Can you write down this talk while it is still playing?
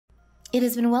It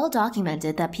has been well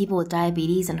documented that people with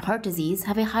diabetes and heart disease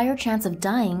have a higher chance of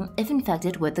dying if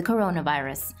infected with the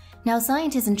coronavirus. Now,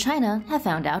 scientists in China have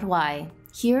found out why.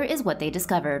 Here is what they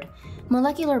discovered.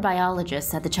 Molecular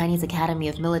biologists at the Chinese Academy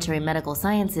of Military Medical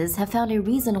Sciences have found a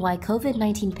reason why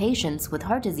COVID-19 patients with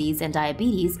heart disease and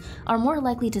diabetes are more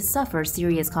likely to suffer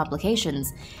serious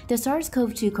complications. The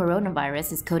SARS-CoV-2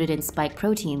 coronavirus is coated in spike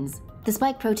proteins. The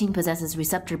spike protein possesses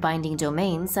receptor binding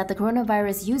domains that the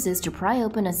coronavirus uses to pry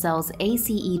open a cell's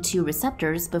ACE2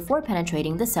 receptors before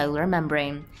penetrating the cellular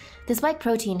membrane. The spike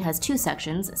protein has two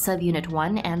sections, subunit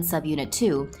 1 and subunit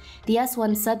 2. The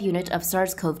S1 subunit of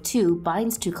SARS-CoV-2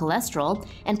 binds to cholesterol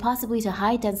and possibly to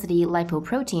high-density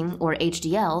lipoprotein, or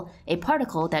HDL, a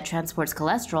particle that transports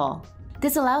cholesterol.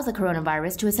 This allows the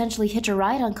coronavirus to essentially hitch a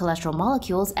ride on cholesterol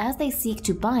molecules as they seek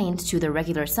to bind to the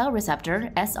regular cell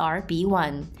receptor,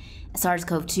 SRB1.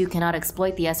 SARS-CoV-2 cannot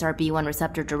exploit the SRB1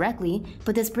 receptor directly,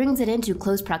 but this brings it into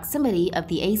close proximity of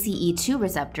the ACE2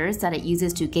 receptors that it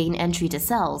uses to gain entry to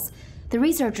cells. The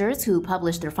researchers, who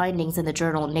published their findings in the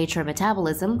journal Nature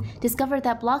Metabolism, discovered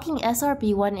that blocking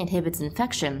SRB1 inhibits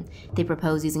infection. They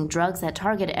propose using drugs that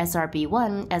target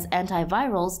SRB1 as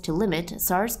antivirals to limit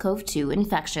SARS-CoV-2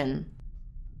 infection.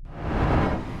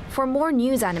 For more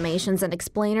news animations and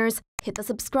explainers, hit the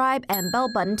subscribe and bell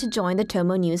button to join the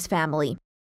TomoNews family.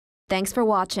 Thanks for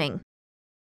watching.